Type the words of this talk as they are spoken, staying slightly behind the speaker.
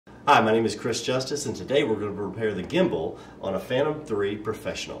Hi, my name is Chris Justice, and today we're going to repair the gimbal on a Phantom 3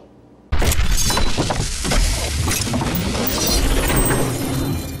 Professional.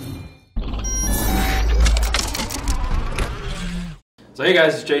 So hey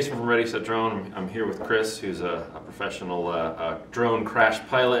guys, it's Jason from Ready Set Drone. I'm here with Chris, who's a professional drone crash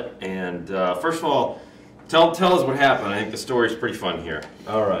pilot. And first of all, tell us what happened. I think the story's pretty fun here.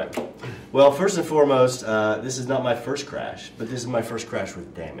 All right. Well, first and foremost, this is not my first crash, but this is my first crash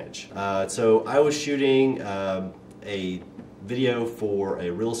with damage. So I was shooting a video for a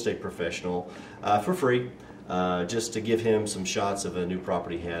real estate professional for free, just to give him some shots of a new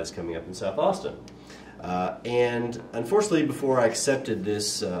property he has coming up in South Austin. And unfortunately, before I accepted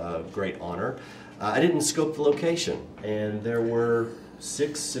this great honor, I didn't scope the location, and there were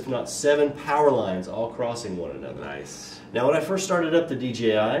 6, if not 7 power lines all crossing one another. Nice. Now, when I first started up the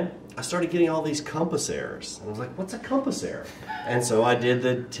DJI, I started getting all these compass errors. And I was like, what's a compass error? And so I did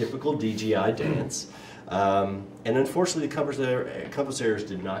the typical DJI dance. And unfortunately, the compass errors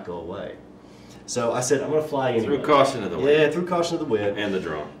did not go away. So I said, I'm going to fly anyway. Through caution of the wind. Yeah, through caution of the wind. And the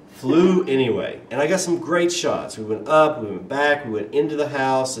drone. Flew anyway. And I got some great shots. We went up, we went back, we went into the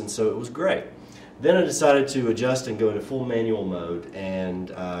house, and so it was great. Then I decided to adjust and go into full manual mode and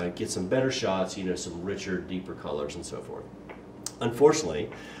get some better shots, you know, some richer, deeper colors and so forth.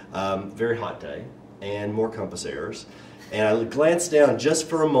 Unfortunately, very hot day and more compass errors. And I glanced down just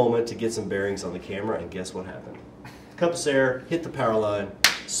for a moment to get some bearings on the camera, and guess what happened? Compass error, hit the power line,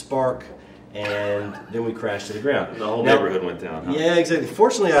 spark, and then we crashed to the ground. The whole neighborhood went down, huh? Yeah, exactly.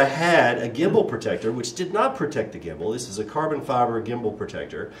 Fortunately, I had a gimbal protector, which did not protect the gimbal. This is a carbon fiber gimbal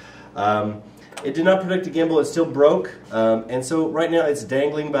protector. It did not protect the gimbal. It still broke, and so right now it's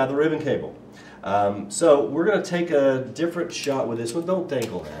dangling by the ribbon cable. So we're going to take a different shot with this one. Don't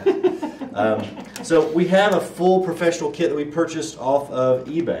dangle that. So we have a full professional kit that we purchased off of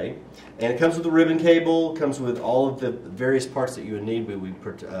eBay, and it comes with a ribbon cable, comes with all of the various parts that you would need, but we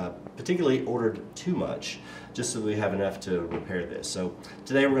particularly ordered too much just so we have enough to repair this. So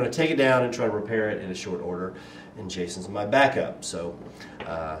today we're going to take it down and try to repair it in a short order, and Jason's my backup. So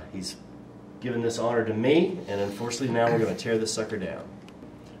he's given this honor to me, and unfortunately now we're going to tear this sucker down.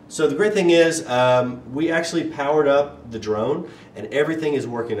 So the great thing is we actually powered up the drone, and everything is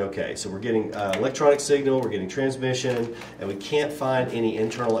working okay. So we're getting electronic signal, we're getting transmission, and we can't find any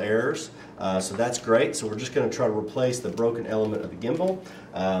internal errors. So that's great. So we're just going to try to replace the broken element of the gimbal.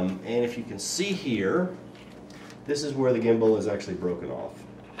 And if you can see here, this is where the gimbal is actually broken off.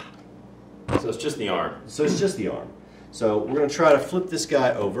 So it's just the arm. So it's just the arm. So we're going to try to flip this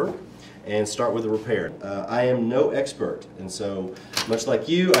guy over and start with the repair. I am no expert, and so much like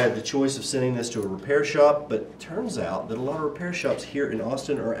you, I had the choice of sending this to a repair shop, but it turns out that a lot of repair shops here in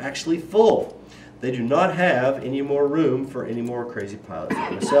Austin are actually full. They do not have any more room for any more crazy pilots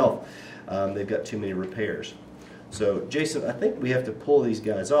like myself. They've got too many repairs. So Jason, I think we have to pull these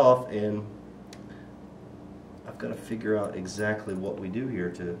guys off, and I've got to figure out exactly what we do here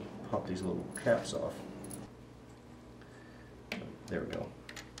to pop these little caps off. There we go.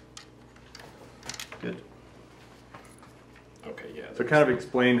 Good. Okay, yeah. So kind of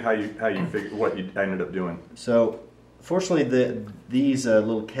explain how you figure what you ended up doing. So fortunately these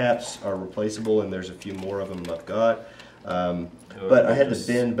little caps are replaceable, and there's a few more of them I've got. But I had to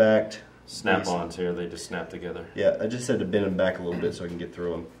bend back. Snap-ons here, they just snap together. Yeah, I just had to bend them back a little bit so I can get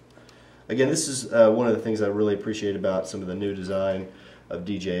through them. Again, this is one of the things I really appreciate about some of the new design of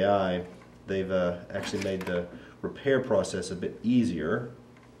DJI. They've actually made the repair process a bit easier.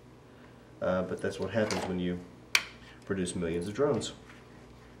 But that's what happens when you produce millions of drones.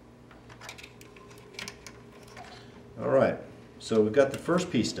 Alright, so we've got the first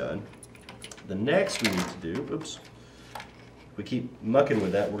piece done. The next we need to do, oops, if we keep mucking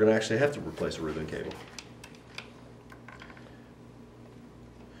with that, we're going to actually have to replace a ribbon cable.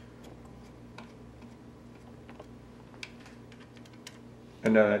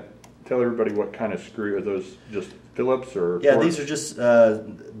 And tell everybody what kind of screw are those? Just Phillips or? Yeah, these are just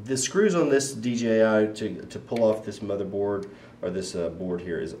the screws on this DJI to pull off this motherboard, or this board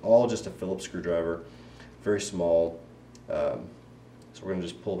here, is all just a Phillips screwdriver, very small. So we're going to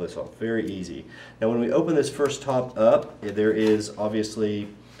just pull this off very easy. Now when we open this first top up, there is obviously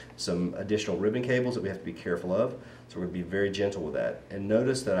some additional ribbon cables that we have to be careful of, so we're going to be very gentle with that. And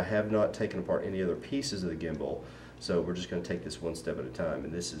notice that I have not taken apart any other pieces of the gimbal, so we're just going to take this one step at a time.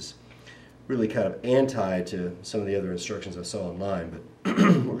 And this is really kind of anti to some of the other instructions I saw online, but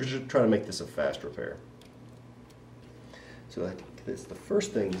we're going to try to make this a fast repair. So that's the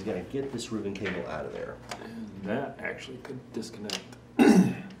first thing, is going to get this ribbon cable out of there. And that actually could disconnect.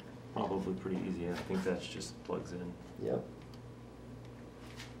 Probably pretty easy. I think that's just plugs in. Yep.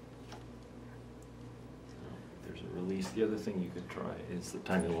 these, the other thing you could try is the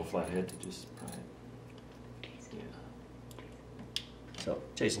tiny little flathead to just pry it. Yeah. So,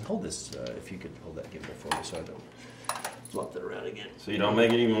 Jason, hold this, if you could hold that gimbal for me so I don't flop that around again. So you don't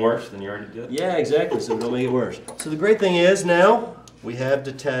make it even worse than you already did? Yeah, exactly, so we don't make it worse. So the great thing is now we have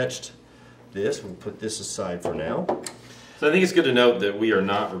detached this. We'll put this aside for now. So I think it's good to note that we are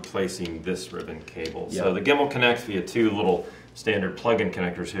not replacing this ribbon cable. Yep. So the gimbal connects via two little standard plug-in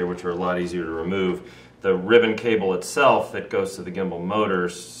connectors here, which are a lot easier to remove. The ribbon cable itself that goes to the gimbal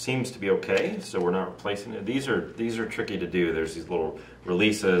motors seems to be okay, so we're not replacing it. These are tricky to do. There's these little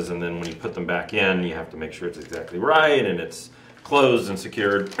releases, and then when you put them back in, you have to make sure it's exactly right and it's closed and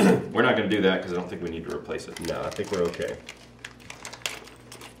secured. We're not going to do that because I don't think we need to replace it. No, I think we're okay.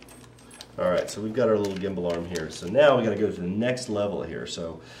 Alright, so we've got our little gimbal arm here. So now we've got to go to the next level here.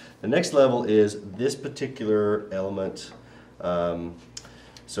 So the next level is this particular element.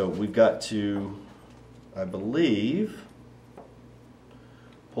 So we've got to, I believe,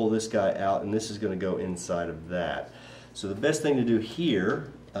 pull this guy out, and this is going to go inside of that. So the best thing to do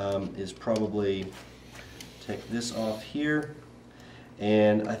here is probably take this off here.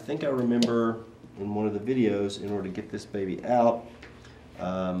 And I think I remember in one of the videos, in order to get this baby out,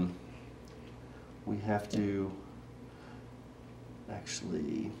 we have to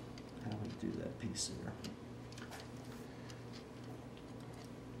actually, how do we do that piece there?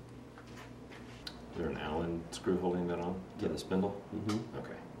 Is there an Allen screw holding that on to the spindle? Mm-hmm.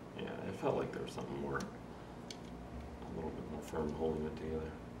 Okay. Yeah, it felt like there was something more, a little bit more firm holding it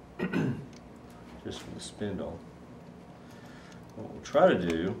together. Just for the spindle. What we'll try to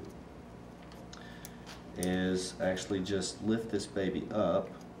do is actually just lift this baby up.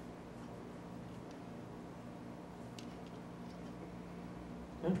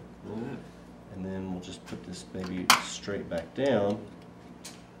 And then we'll just put this baby straight back down,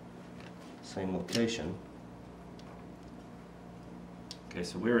 same location. Okay,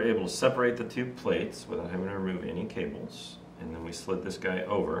 so we were able to separate the two plates without having to remove any cables, and then we slid this guy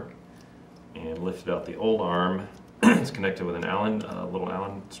over and lifted out the old arm. It's connected with an Allen, little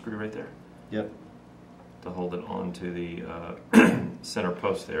Allen screw right there. Yep. To hold it onto the center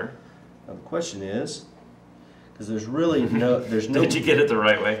post there. Now the question is, because there's really no, Did you get it the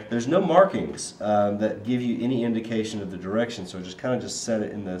right way? There's no markings that give you any indication of the direction, so just kind of just set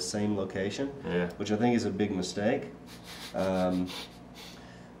it in the same location, Yeah. which I think is a big mistake. But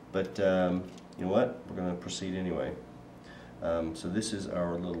you know what? We're going to proceed anyway. So this is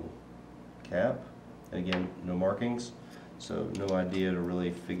our little cap. And again, no markings, so no idea to really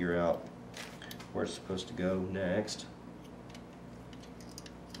figure out where it's supposed to go next.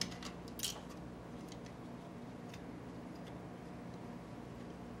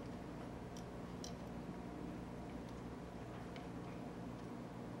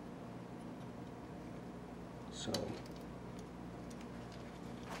 So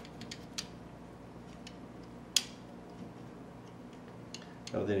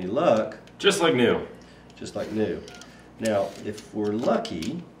now with any luck, Just like new. just like new. Now, if we're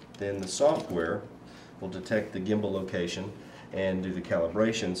lucky, then the software will detect the gimbal location and do the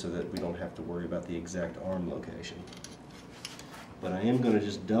calibration so that we don't have to worry about the exact arm location. But I am going to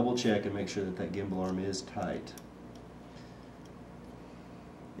just double check and make sure that that gimbal arm is tight.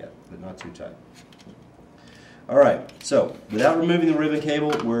 Yeah, but not too tight. Alright, so without removing the ribbon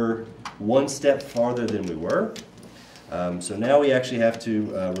cable, we're one step farther than we were. So now we actually have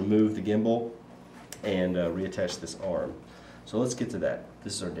to remove the gimbal and reattach this arm. So let's get to that.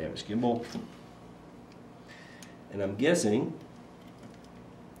 This is our damaged gimbal. And I'm guessing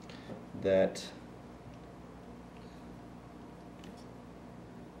that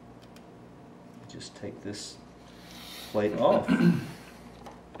just take this plate off. And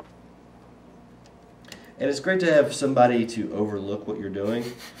it's great to have somebody to overlook what you're doing,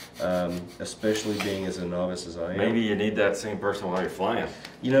 especially being as a novice as I am. Maybe you need that same person while you're flying.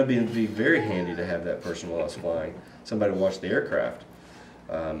 You know, it'd be very handy to have that person while I was flying. Somebody to watch the aircraft.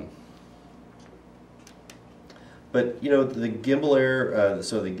 But you know, the gimbal error,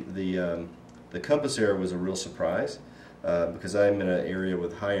 so the compass error was a real surprise because I'm in an area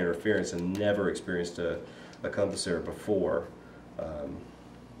with high interference and never experienced a compass error before. I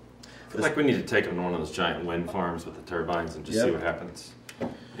feel like we need to take them to one of those giant wind farms with the turbines and just see what happens.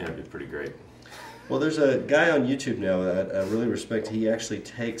 Yeah, it'd be pretty great. Well, there's a guy on YouTube now that I really respect. He actually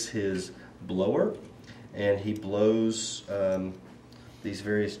takes his blower and he blows these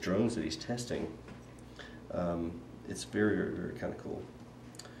various drones that he's testing. It's very, very, very kind of cool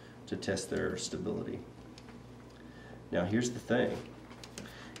to test their stability. Now, here's the thing,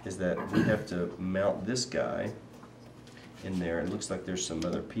 is that we have to mount this guy in there. It looks like there's some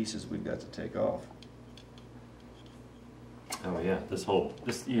other pieces we've got to take off. Oh yeah,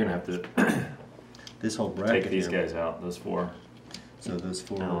 you're gonna have to This whole bracket take these here. guys out. Those 4 So those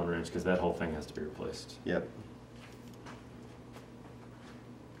 4. Allen wrench, because that whole thing has to be replaced. Yep.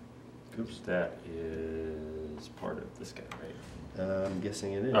 Oops, that is part of this guy, right? I'm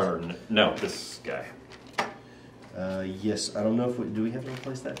guessing it is. Or no, this guy. Yes, I don't know if do we have to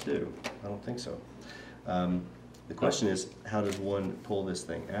replace that too? I don't think so. The question is, how does one pull this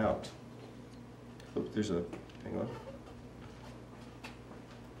thing out? Oh, hang on.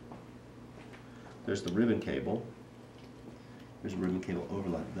 There's the ribbon cable. There's a ribbon cable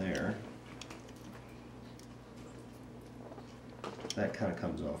overlap there. That kind of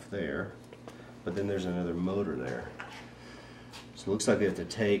comes off there. But then there's another motor there. So it looks like we have to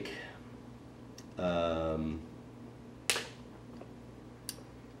take so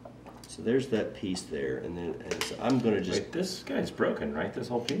there's that piece there, and so I'm going to just... Wait, this guy's broken, right? This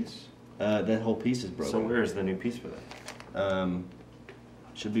whole piece? that whole piece is broken. So where is the new piece for that?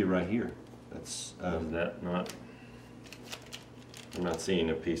 Should be right here. That's Is that not... I'm not seeing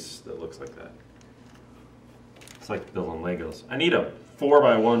a piece that looks like that. It's like building Legos. I need a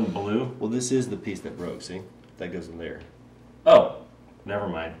 4x1 blue. well, this is the piece that broke. See, that goes in there. Oh, never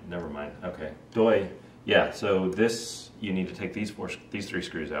mind. Never mind. Okay. Yeah. So this, you need to take these 3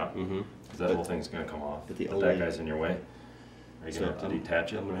 screws out. Mm-hmm. Because that whole thing's going to come off. But that guy's in your way. Are you going to have to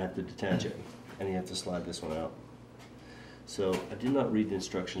detach it? I'm going to have to detach it, and you have to slide this one out. So I did not read the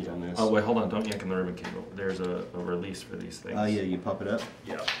instructions on this. Oh wait, hold on! Don't yank on the ribbon cable. There's a release for these things. Oh yeah, you pop it up.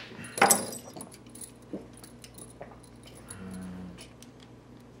 Yeah.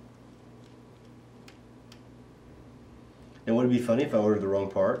 And would it be funny if I ordered the wrong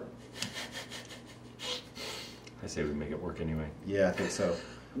part? I say we make it work anyway. Yeah, I think so.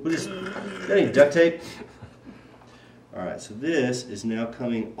 We'll just, got any duct tape? All right, so this is now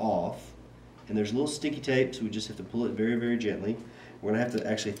coming off, and there's a little sticky tape, so we just have to pull it very, very gently. We're gonna have to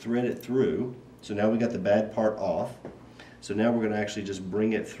actually thread it through. So now we got the bad part off. So now we're gonna actually just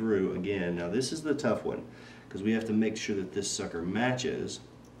bring it through again. Now this is the tough one, because we have to make sure that this sucker matches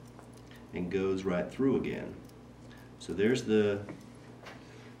and goes right through again. So there's the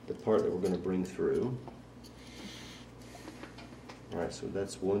part that we're gonna bring through. All right, so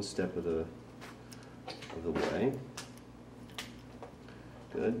that's one step of the way.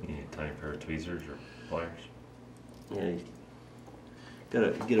 Good. You need a tiny pair of tweezers or pliers. Yeah, you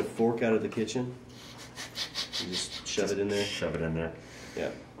gotta get a fork out of the kitchen and just shove it in there. Shove it in there. Yeah.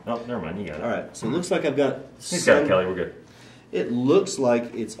 Oh, never mind. You got it. All right. So it looks like I've got. He's got it, Kelly. We're good. It looks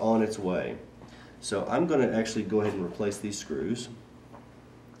like it's on its way. So I'm going to actually go ahead and replace these screws.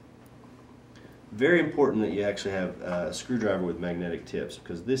 Very important that you actually have a screwdriver with magnetic tips,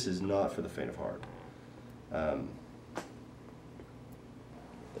 because this is not for the faint of heart. Thank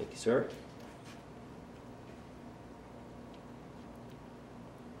you, sir.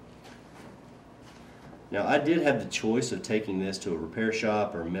 Now, I did have the choice of taking this to a repair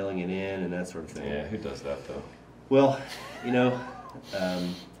shop or mailing it in and that sort of thing. Yeah, who does that though? Well, you know,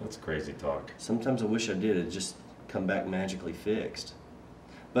 that's crazy talk. sometimes I wish I did. It just come back magically fixed.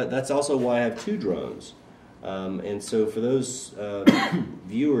 But that's also why I have 2 drones. And so for those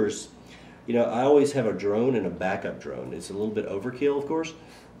viewers, you know, I always have a drone and a backup drone. It's a little bit overkill, of course,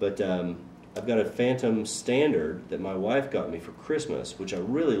 but I've got a Phantom Standard that my wife got me for Christmas, which I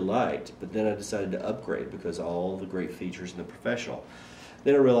really liked, but then I decided to upgrade because of all the great features in the Professional.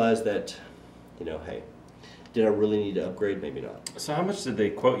 Then I realized that, you know, hey, did I really need to upgrade? Maybe not. So how much did they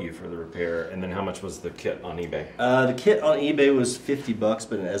quote you for the repair, and then how much was the kit on eBay? The kit on eBay was $50,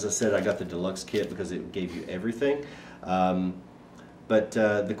 but as I said, I got the deluxe kit because it gave you everything. But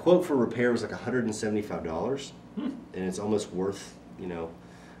the quote for repair was like $175, and it's almost worth, you know,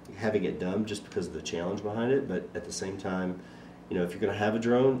 having it done just because of the challenge behind it. But at the same time, you know, if you're going to have a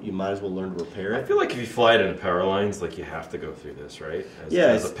drone, you might as well learn to repair it. I feel like if you fly it into power lines, like you have to go through this, right?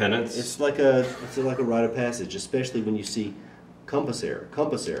 As a penance. It's like a rite of passage, especially when you see compass error,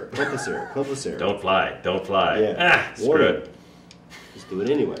 compass error, compass error, compass error. Don't fly, don't fly. Yeah. Ah, screw it. Just do it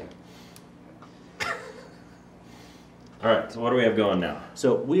anyway. All right, so what do we have going now?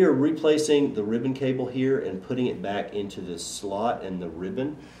 So we are replacing the ribbon cable here and putting it back into the slot and the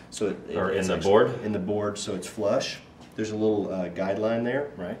ribbon. So in the board? In the board, so it's flush. There's a little guideline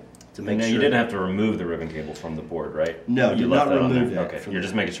there, Right. to make Now sure. you didn't have to remove the ribbon cable from the board, right? No, you did left not on remove there? that Okay, from you're the-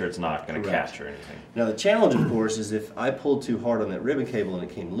 just making sure it's not going to Correct. catch or anything. Now the challenge, of course, is if I pulled too hard on that ribbon cable and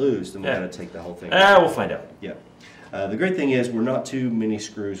it came loose, then we're Yeah. going to take the whole thing. We'll find out. Yeah. The great thing is we're not too many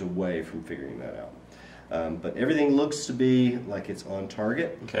screws away from figuring that out. But everything looks to be like it's on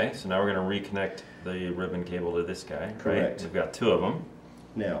target. Okay, so now we're going to reconnect the ribbon cable to this guy, Correct. right? We've got 2 of them.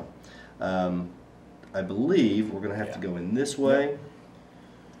 Now, I believe we're going to have to go in this way.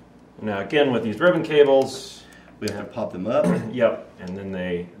 Now again, with these ribbon cables, we have to pop them up. Yep, and then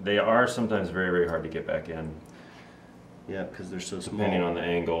they are sometimes very, very hard to get back in. Yeah, because they're so small. Depending on the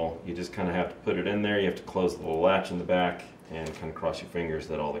angle, you just kind of have to put it in there. You have to close the little latch in the back and kind of cross your fingers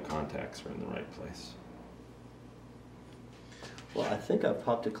that all the contacts are in the right place. Well, I think I've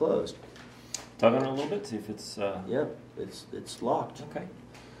popped it closed. Tug on it a little bit, see if it's... Yeah, it's locked. Okay.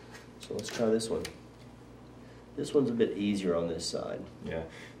 So let's try this one. This one's a bit easier on this side. Yeah,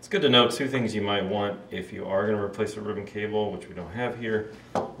 it's good to know two things you might want if you are going to replace a ribbon cable, which we don't have here.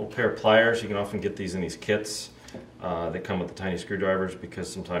 A little pair of pliers. You can often get these in these kits. They come with the tiny screwdrivers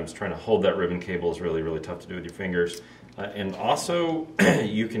because sometimes trying to hold that ribbon cable is really, really tough to do with your fingers. And also,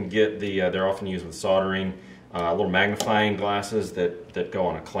 you can get they're often used with soldering, little magnifying glasses that go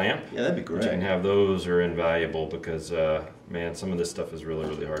on a clamp. Yeah, that'd be great. But you can have those are invaluable because, man, some of this stuff is really,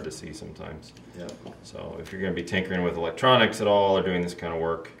 really hard to see sometimes. Yeah. So if you're going to be tinkering with electronics at all or doing this kind of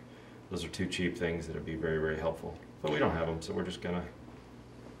work, those are two cheap things that would be very, very helpful. But we don't have them, so we're just going to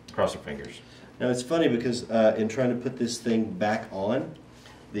cross our fingers. Now it's funny because in trying to put this thing back on,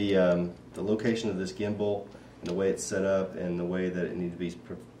 the location of this gimbal and the way it's set up and the way that it needs to be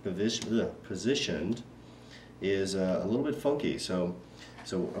positioned is a little bit funky. So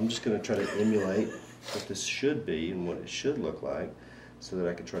I'm just going to try to emulate what this should be and what it should look like so that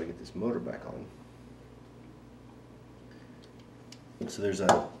I can try to get this motor back on. So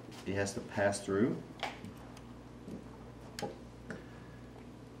it has to pass through.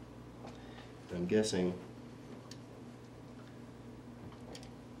 I'm guessing.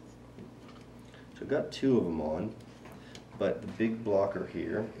 So I've got two of them on, but the big blocker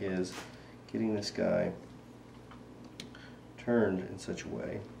here is getting this guy turned in such a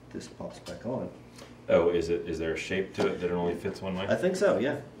way this pops back on. Oh, is there a shape to it that it only fits one way? I think so,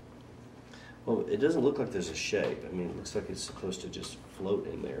 yeah. Well, it doesn't look like there's a shape. I mean, it looks like it's supposed to just float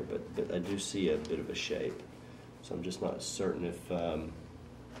in there, but I do see a bit of a shape. So I'm just not certain if...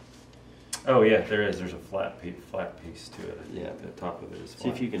 Oh yeah, there is. There's a flat piece to it. I think yeah, the top of it is flat. See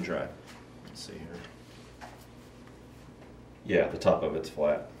if you can try. Let's see here. Yeah, the top of it's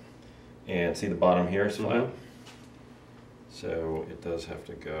flat, and see the bottom here is flat. Mm-hmm. So it does have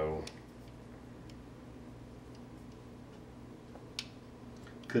to go.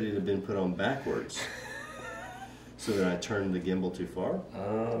 Could it have been put on backwards so that I turned the gimbal too far?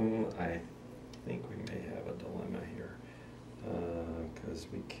 I think we may have a dilemma here. Because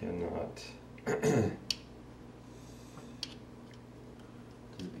we cannot,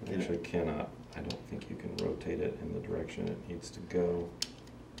 actually cannot, I don't think you can rotate it in the direction it needs to go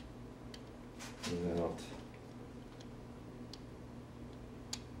without,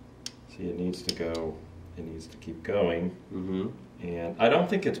 see it needs to go, it needs to keep going, and I don't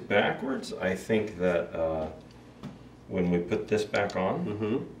think it's backwards. I think that when we put this back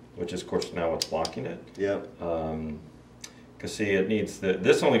on, which is of course now what's blocking it, because see, it needs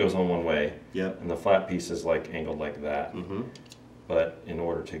this only goes on one way, and the flat piece is like angled like that. But in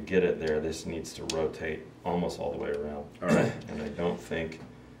order to get it there, this needs to rotate almost all the way around. All right. And I don't think.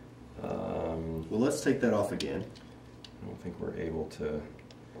 Well, let's take that off again. I don't think we're able to,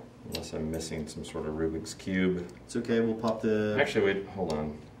 unless I'm missing some sort of Rubik's cube. It's okay. We'll pop the. Actually, wait. Hold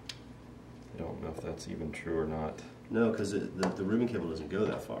on. I don't know if that's even true or not. No, because the ribbon cable doesn't go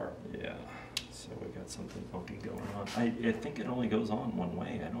that far. Yeah. So we got something funky going on. I think it only goes on one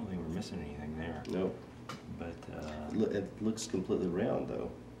way. I don't think we're missing anything there. Nope. But it looks completely round though.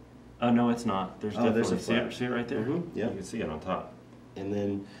 Oh no, it's not. There's definitely see it right there. Yeah, you can see it on top. And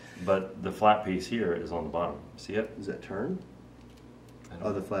then, but the flat piece here is on the bottom. See it? Does that turn?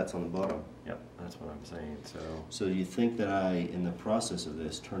 Oh, the flat's on the bottom. Yep, that's what I'm saying. So you think that I, in the process of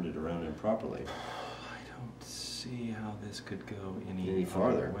this, turned it around improperly? I don't see how this could go any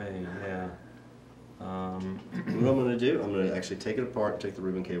farther way. Yeah. What I'm going to do, I'm going to actually take it apart, take the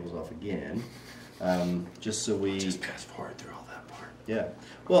ribbon cables off again, just so we... Just fast forward through all that part. Yeah.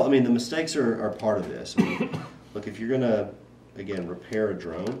 Well, I mean, the mistakes are part of this. I mean, look, if you're going to, again, repair a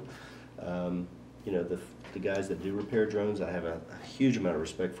drone, you know, the guys that do repair drones, I have a huge amount of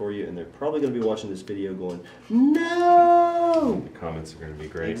respect for you, and they're probably going to be watching this video going, no! The comments are going to be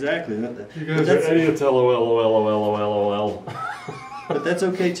great. Exactly. You guys are idiots, LOL. But that's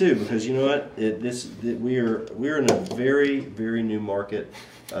okay too, because you know what? We're in a very, very new market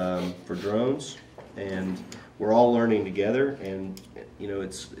for drones, and we're all learning together. And you know,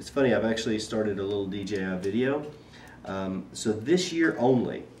 it's funny. I've actually started a little DJI video. So this year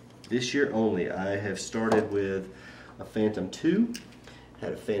only, I have started with a Phantom 2,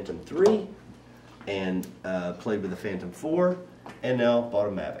 had a Phantom 3, and played with a Phantom 4, and now bought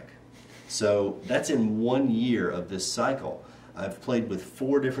a Mavic. So that's in 1 year of this cycle. I've played with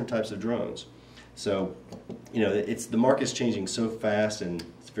 4 different types of drones. So, you know, the market's changing so fast, and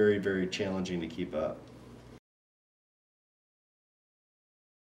it's very, very challenging to keep up.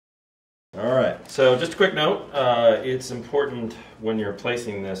 All right. So just a quick note, it's important when you're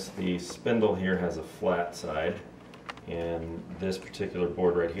placing this, the spindle here has a flat side, and this particular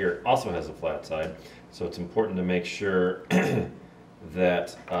board right here also has a flat side. So it's important to make sure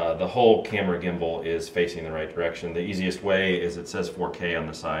that the whole camera gimbal is facing the right direction. The easiest way is it says 4K on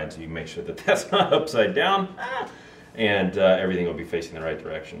the side, so you make sure that that's not upside down, and everything will be facing the right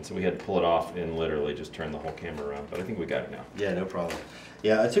direction. So we had to pull it off and literally just turn the whole camera around, but I think we got it now. Yeah, no problem.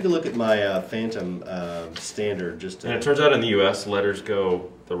 Yeah, I took a look at my Phantom standard just to... And it turns out in the U.S. letters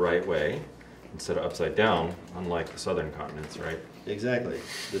go the right way instead of upside down, unlike the southern continents, right? Exactly.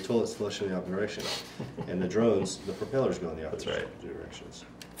 The toilet's flushing in the opposite direction. And the drones, the propellers go in the opposite directions.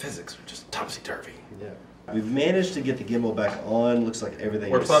 Physics are just topsy-turvy. Yeah. We've managed to get the gimbal back on. Looks like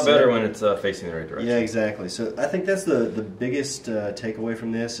everything works is a lot set. better when it's facing the right direction. Yeah, exactly. So I think that's the biggest takeaway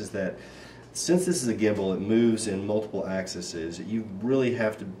from this is that since this is a gimbal, it moves in multiple axes. You really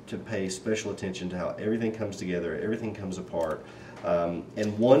have to pay special attention to how everything comes together, everything comes apart.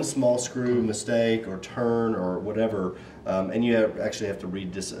 And one small screw mistake or turn or whatever, and you actually have to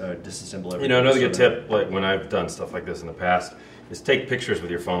disassemble everything. You know, another good tip, like when I've done stuff like this in the past, is take pictures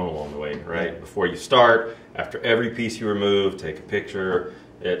with your phone along the way, right? Before you start, after every piece you remove, take a picture.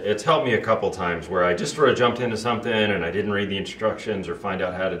 It's helped me a couple times where I just sort of jumped into something and I didn't read the instructions or find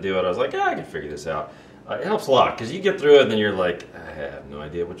out how to do it. I was like, yeah, I can figure this out. It helps a lot because you get through it and then you're like, I have no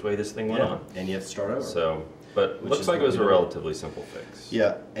idea which way this thing went on. And you have to start over. So, but it looks like it was a relatively simple fix.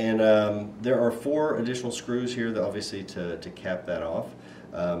 Yeah, and there are 4 additional screws here that obviously to cap that off.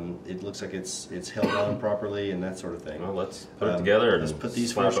 It looks like it's held on properly and that sort of thing. Well, let's put it together and let's put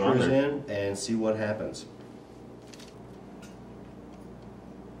these slap 4 it on screws there. in and see what happens.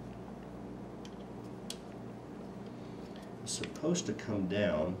 It's supposed to come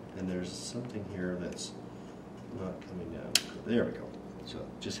down, and there's something here that's not coming down. There we go. So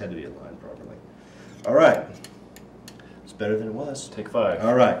just had to be aligned properly. All right. It's better than it was. Take 5.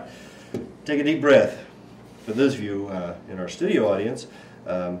 All right. Take a deep breath. For those of you in our studio audience,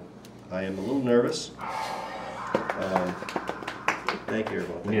 I am a little nervous. Thank you,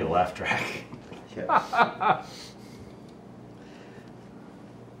 everyone. We need a laugh track. Yeah.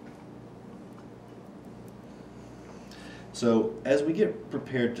 So as we get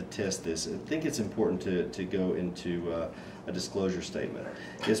prepared to test this, I think it's important to go into a disclosure statement.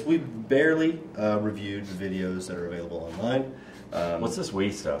 Yes, we barely reviewed the videos that are available online. What's this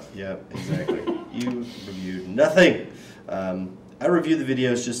we stuff? Yeah, exactly. You reviewed nothing. I reviewed the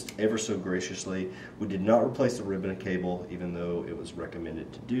videos just ever so graciously. We did not replace the ribbon and cable, even though it was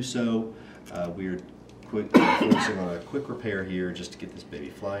recommended to do so. We're focusing on a quick repair here just to get this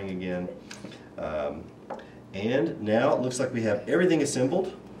baby flying again. And now it looks like we have everything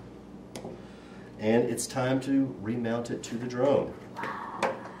assembled, and it's time to remount it to the drone.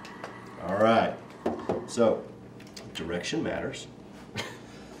 All right, so direction matters.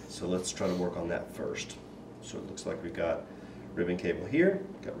 So let's try to work on that first. So it looks like we've got ribbon cable here,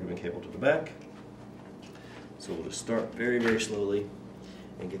 got ribbon cable to the back. So we'll just start very, very slowly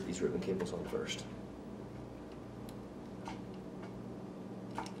and get these ribbon cables on first.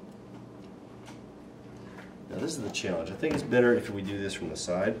 Now this is the challenge. I think it's better if we do this from the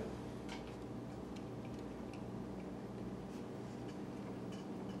side.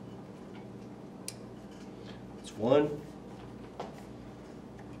 It's one.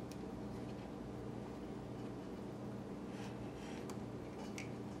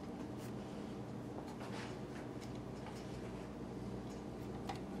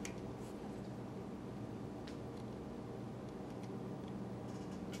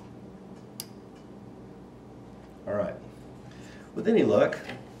 All right, with any luck,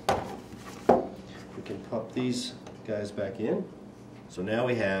 we can pop these guys back in. So now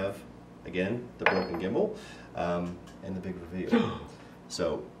we have, again, the broken gimbal and the big reveal.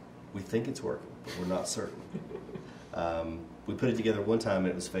 So we think it's working, but we're not certain. We put it together one time and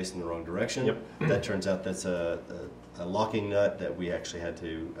it was facing the wrong direction. Yep. That turns out that's a locking nut that we actually had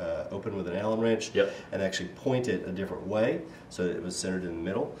to open with an Allen wrench. Yep. And actually point it a different way so that it was centered in the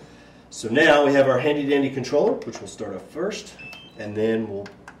middle. So now we have our handy dandy controller, which we'll start up first, and then we'll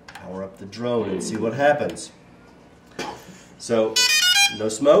power up the drone and see what happens. So, no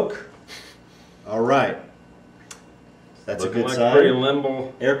smoke. All right. That's Looking a good like sign. Pretty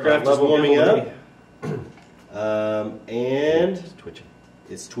limbo. Aircraft is warming up. And It's twitching.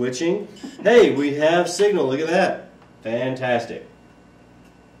 it's twitching. Hey, we have signal. Look at that. Fantastic.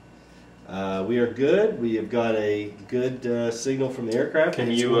 We are good. We have got a good signal from the aircraft.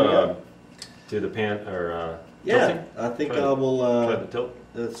 Can you do the pan or yeah, tilting? I think Try I will. try the tilt.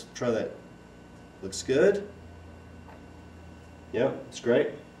 Let's try that. Looks good. Yep, it's great.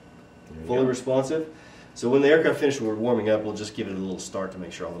 Fully responsive. So when the aircraft finishes, we're warming up. We'll just give it a little start to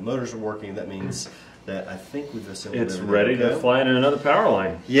make sure all the motors are working. That means that I think we've assembled It's everything ready okay. to fly in another power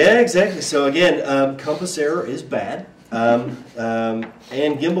line. Yeah, exactly. So again, compass error is bad.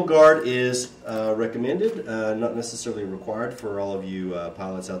 And gimbal guard is recommended, not necessarily required for all of you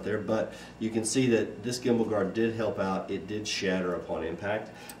pilots out there, but you can see that this gimbal guard did help out. It did shatter upon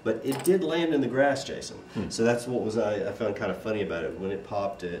impact, but it did land in the grass, Jason. So that's what was I found kind of funny about it. When it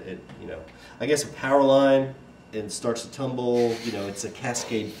popped, it you know, I guess a power line, it starts to tumble, you know, it's a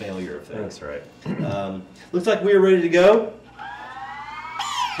cascade failure of things. That's right. Looks like we are ready to go.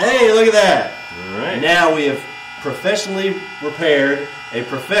 Hey, look at that. All right. Now we have professionally repaired a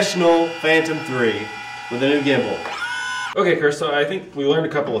professional Phantom 3 with a new gimbal. Okay, Chris, so I think we learned a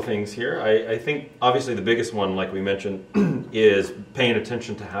couple of things here. I think obviously the biggest one, like we mentioned, is paying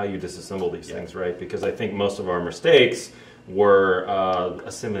attention to how you disassemble these things, right? Because I think most of our mistakes were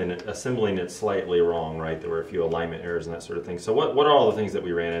assembling it slightly wrong, right? There were a few alignment errors and that sort of thing. So what are all the things that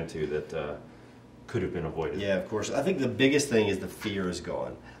we ran into that could have been avoided? Yeah, of course. I think the biggest thing is the fear is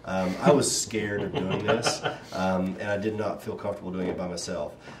gone. I was scared of doing this, and I did not feel comfortable doing it by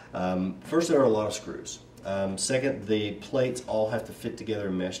myself. First, there are a lot of screws. Second, the plates all have to fit together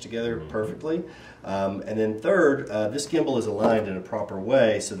and mesh together perfectly. And then third, this gimbal is aligned in a proper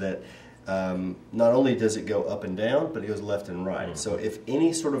way so that not only does it go up and down, but it goes left and right. So if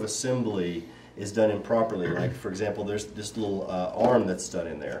any sort of assembly is done improperly, like for example, there's this little arm that's done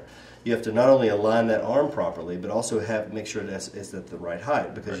in there, you have to not only align that arm properly, but also make sure it's at the right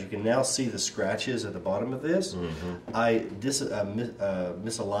height, because you can now see the scratches at the bottom of this. I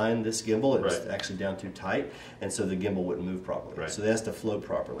misaligned this gimbal. It was actually down too tight, and so the gimbal wouldn't move properly. So it has to float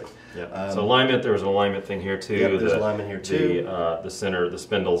properly. So alignment, there was an alignment thing here too. Yep, there's alignment here too. The center, the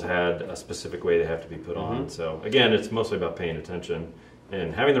spindles had a specific way they have to be put on. So again, it's mostly about paying attention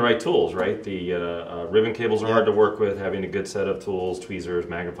and having the right tools, right? The ribbon cables are hard to work with, having a good set of tools, tweezers,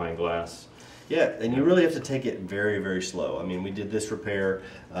 magnifying glass. Yeah, and you really have to take it very, very slow. I mean, we did this repair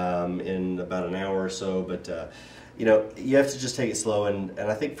in about an hour or so, but you know, you have to just take it slow. And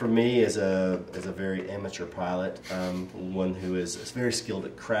I think for me, as a very amateur pilot, one who is very skilled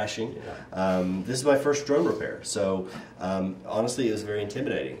at crashing, this is my first drone repair. So honestly, it was very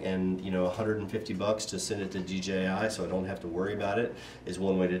intimidating. And you know, $150 to send it to DJI, so I don't have to worry about it, is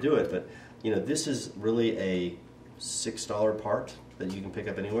one way to do it. But you know, this is really a $6 part that you can pick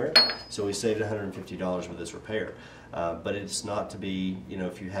up anywhere. So we saved $150 with this repair. But it's not to be, you know,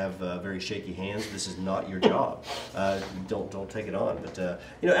 if you have very shaky hands, this is not your job. Don't take it on. But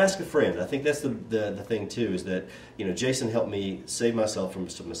you know, ask a friend. I think that's the thing too, is that, you know, Jason helped me save myself from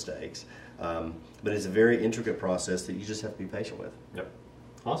some mistakes. But it's a very intricate process that you just have to be patient with. Yep.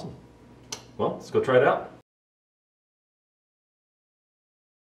 Awesome. Well, let's go try it out.